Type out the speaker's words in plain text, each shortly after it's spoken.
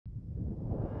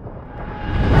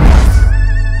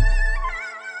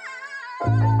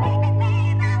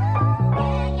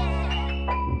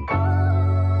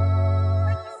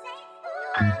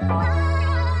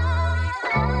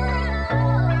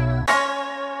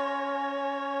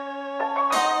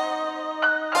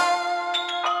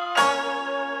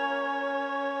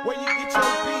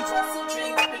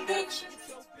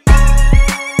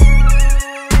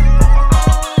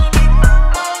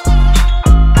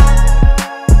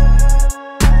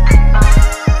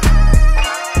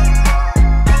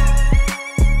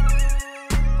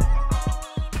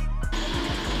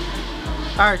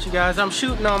Alright you guys, I'm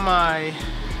shooting on my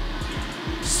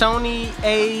Sony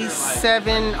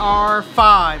A7R5.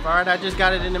 Alright, I just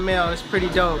got it in the mail. It's pretty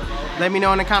dope. Let me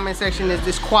know in the comment section, is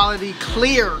this quality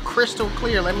clear, crystal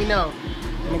clear? Let me know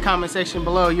in the comment section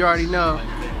below. You already know.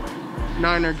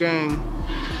 Niner gang,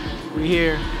 we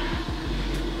here.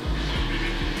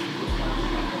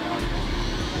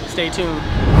 Stay tuned.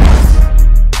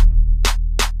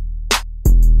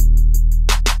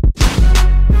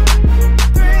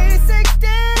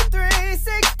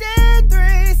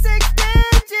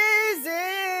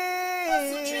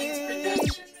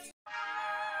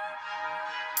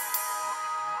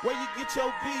 Where you get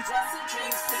your beats?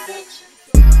 HustleDreamProduction.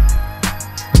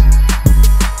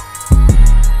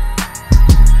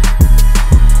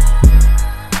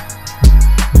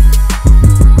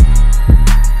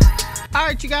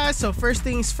 Alright you guys, so first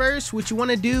things first, what you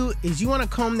want to do is you want to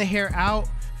comb the hair out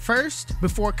first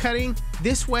before cutting.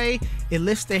 This way it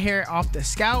lifts the hair off the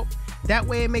scalp. That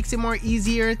way it makes it more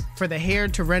easier for the hair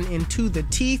to run into the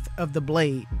teeth of the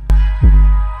blade.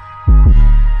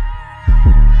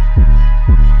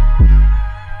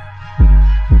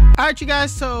 Alright you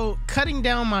guys, so cutting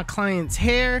down my client's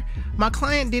hair, my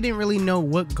client didn't really know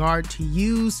what guard to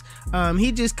use.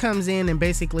 He just comes in and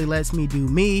basically lets me do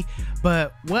me.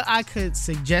 But what I could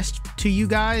suggest to you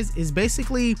guys is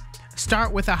basically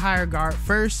start with a higher guard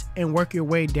first and work your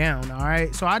way down.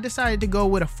 Alright, so I decided to go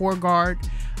with a 4 guard.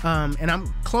 And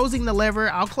I'm closing the lever.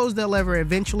 I'll close the lever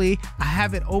eventually. I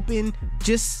have it open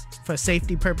just for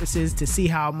safety purposes to see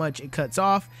how much it cuts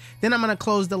off. Then I'm going to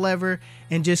close the lever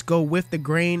and just go with the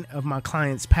grain of my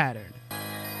client's pattern.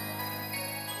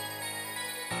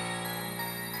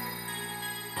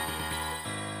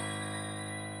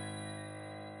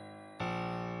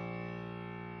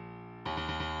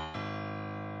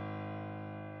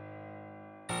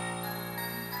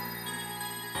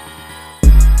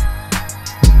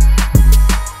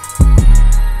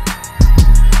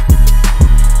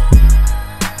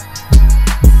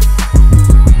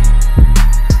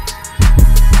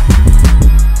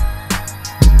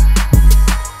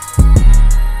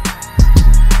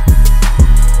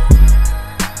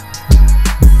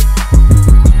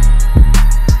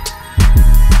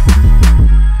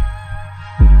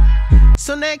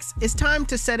 So next, it's time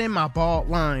to set in my bald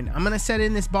line. I'm gonna set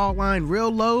in this bald line real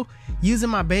low using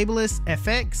my Babyliss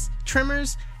FX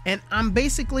trimmers, and I'm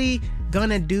basically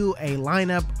gonna do a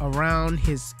lineup around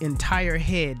his entire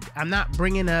head. I'm not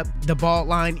bringing up the bald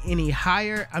line any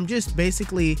higher. I'm just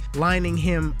basically lining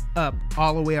him up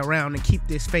all the way around and keep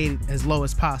this fade as low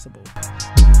as possible.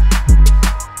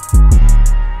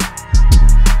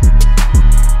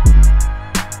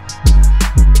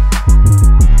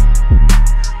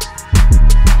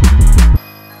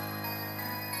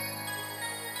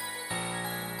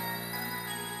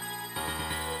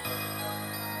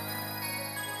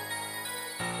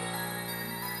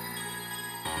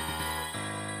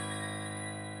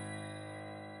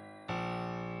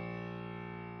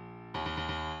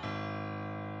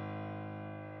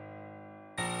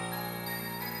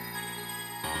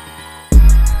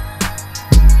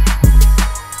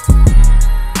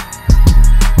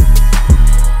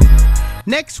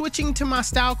 Next, switching to my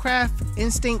Stylecraft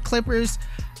Instinct clippers,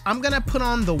 I'm gonna put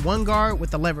on the 1 guard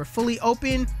with the lever fully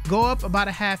open, go up about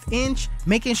a 1/2 inch,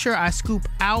 making sure I scoop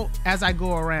out as I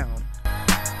go around.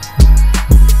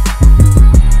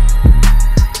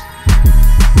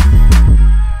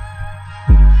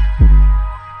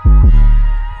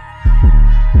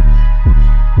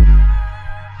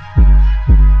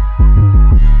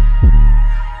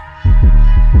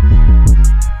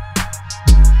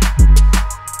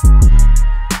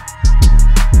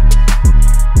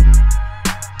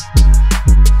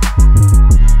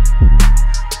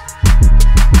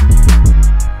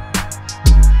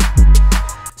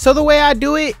 So the way I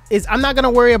do it is I'm not gonna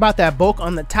worry about that bulk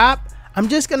on the top. I'm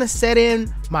just gonna set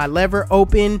in my lever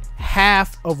open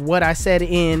half of what I set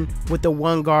in with the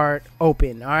 1 guard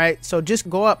open. All right, so just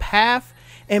go up half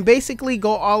and basically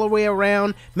go all the way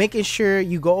around, making sure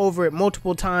you go over it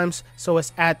multiple times so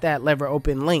it's at that lever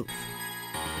open length.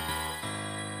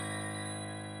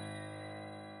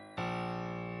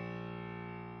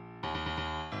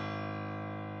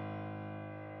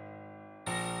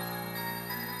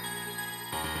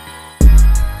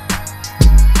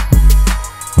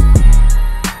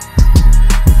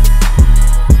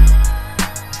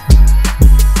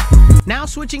 Now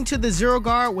switching to the 0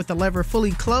 guard with the lever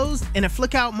fully closed, in a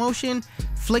flick out motion,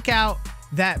 flick out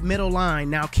that middle line.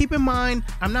 Now keep in mind,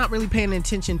 I'm not really paying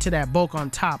attention to that bulk on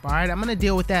top. All right, I'm gonna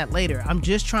deal with that later. I'm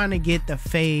just trying to get the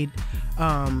fade,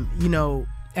 you know,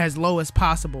 as low as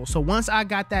possible. So once I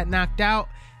got that knocked out,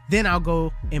 then I'll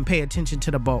go and pay attention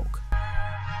to the bulk.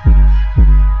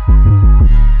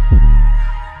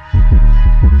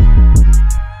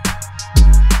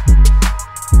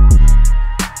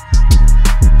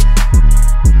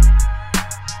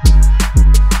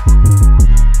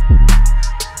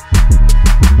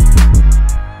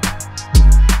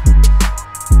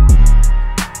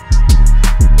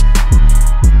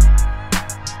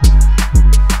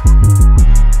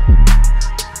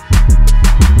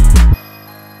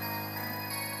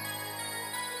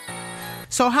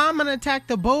 So how I'm going to attack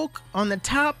the bulk, on the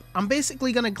top, I'm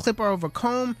basically going to clip over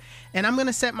comb, and I'm going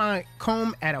to set my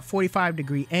comb at a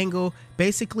 45-degree angle,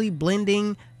 basically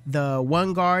blending the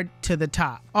one guard to the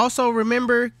top. Also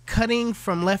remember, cutting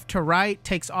from left to right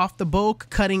takes off the bulk,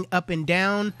 cutting up and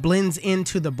down blends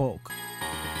into the bulk.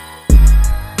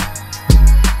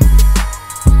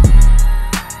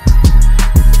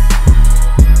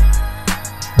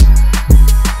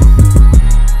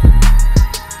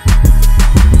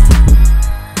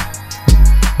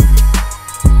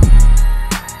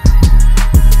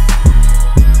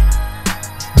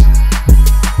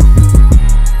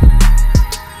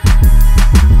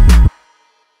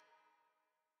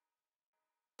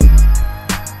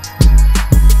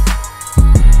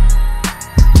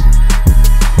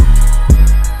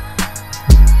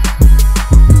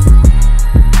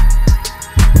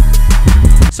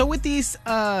 So with these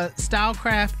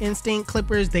Stylecraft Instinct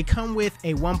clippers, they come with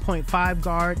a 1.5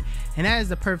 guard, and that is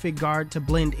the perfect guard to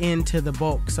blend into the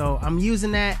bulk. So I'm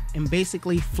using that and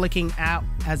basically flicking out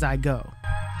as I go.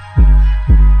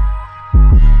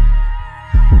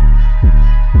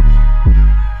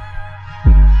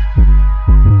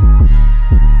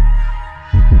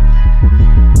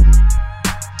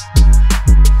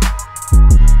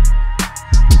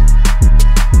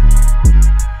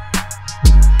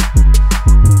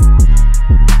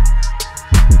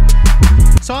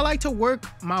 So I like to work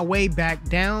my way back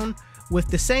down with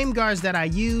the same guards that I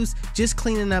use, just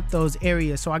cleaning up those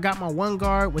areas. So I got my one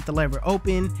guard with the lever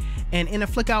open, and in a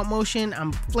flick out motion,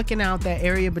 I'm flicking out that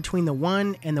area between the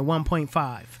 1 and the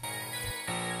 1.5.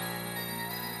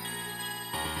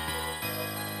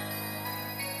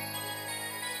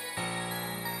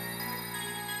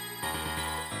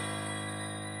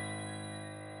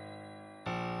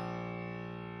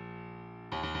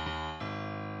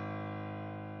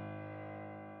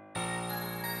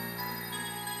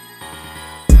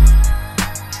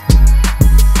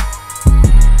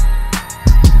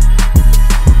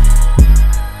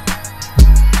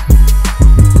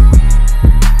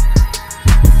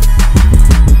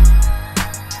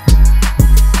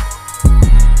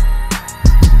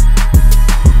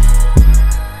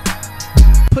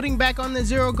 Putting back on the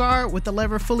zero guard with the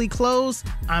lever fully closed,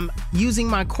 I'm using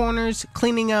my corners,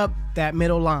 cleaning up that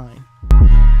middle line.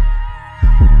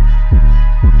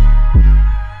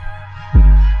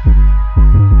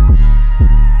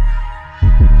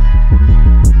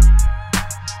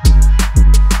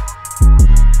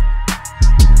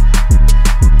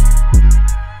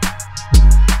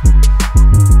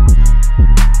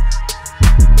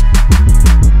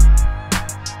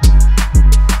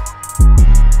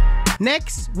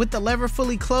 Next, with the lever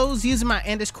fully closed, using my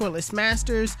Andis cordless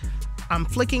masters, I'm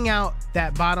flicking out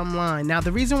that bottom line. Now,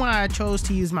 the reason why I chose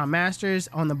to use my masters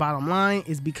on the bottom line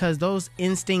is because those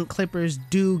Instinct clippers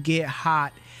do get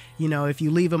hot, you know, if you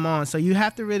leave them on. So you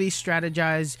have to really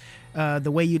strategize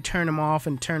the way you turn them off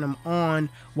and turn them on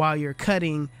while you're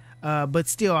cutting. But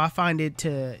still, I find it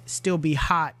to still be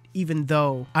hot, even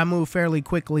though I move fairly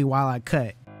quickly while I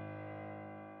cut.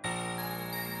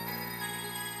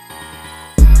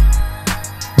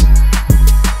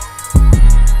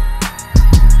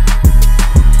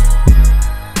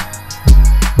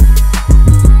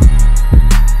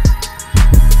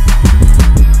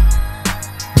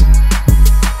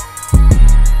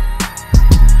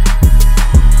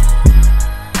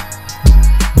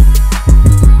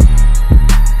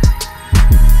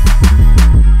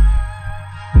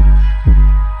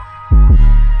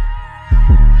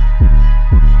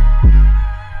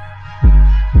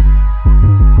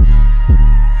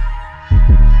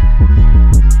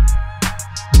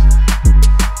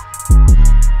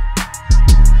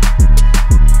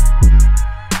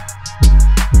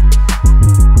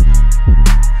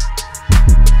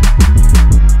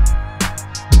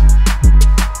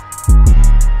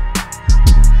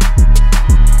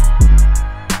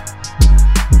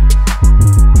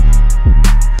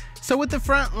 So with the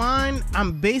front line,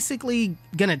 I'm basically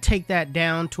gonna take that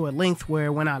down to a length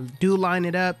where when I do line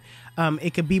it up,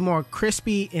 it could be more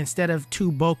crispy instead of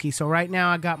too bulky. So right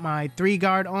now I got my 3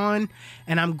 guard on,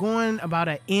 and I'm going about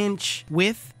 1 inch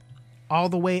width all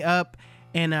the way up,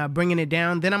 and bringing it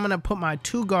down. Then I'm gonna put my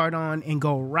 2 guard on and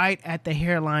go right at the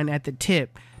hairline at the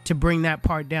tip to bring that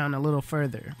part down a little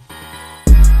further.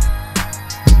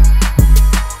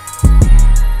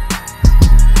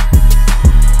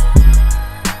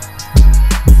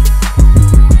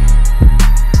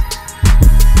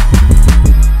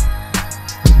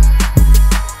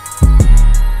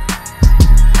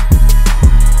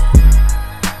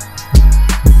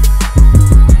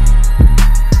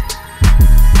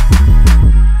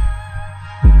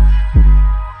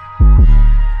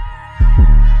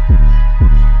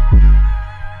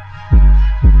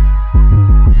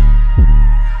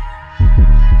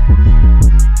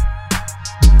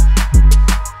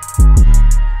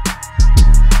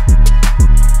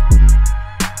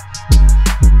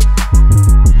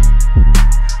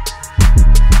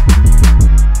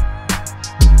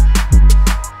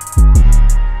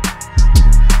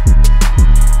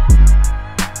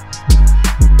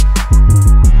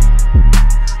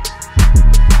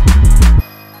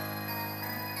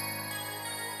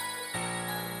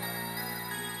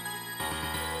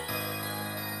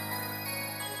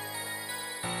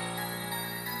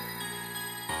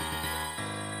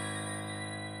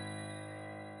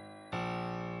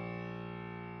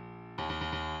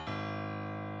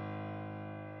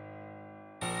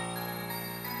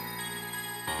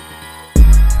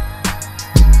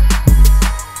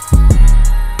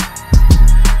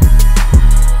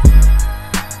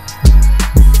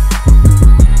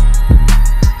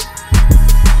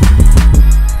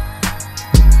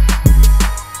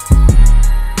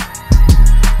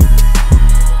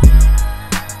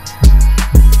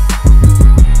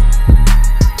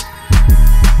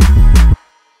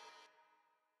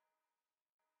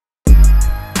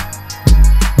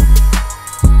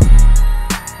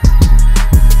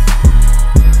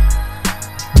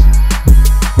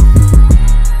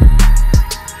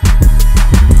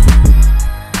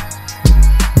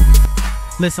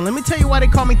 Listen, let me tell you why they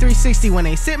call me 360. When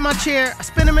they sit in my chair, I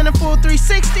spin them in a full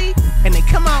 360, and they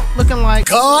come out looking like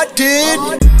God did.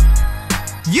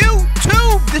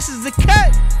 YouTube. This is the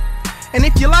cut. And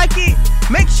if you like it,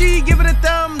 make sure you give it a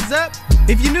thumbs up.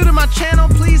 If you're new to my channel,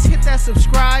 please hit that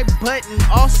subscribe button.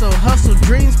 Also, Hustle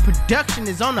Dreams Production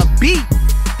is on the beat.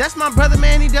 That's my brother,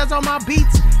 man. He does all my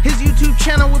beats. His YouTube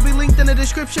channel will be linked in the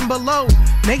description below.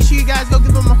 Make sure you guys go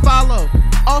give him a follow.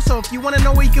 Also, if you want to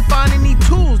know where you can find any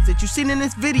tools that you've seen in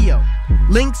this video,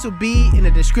 links will be in the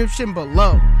description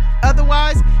below.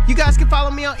 Otherwise, you guys can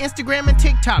follow me on Instagram and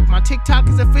TikTok. My TikTok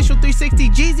is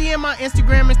official360Jeezy and my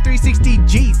Instagram is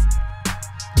 360Jeezy.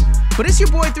 But it's your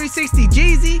boy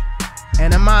 360Jeezy,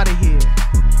 and I'm out of here.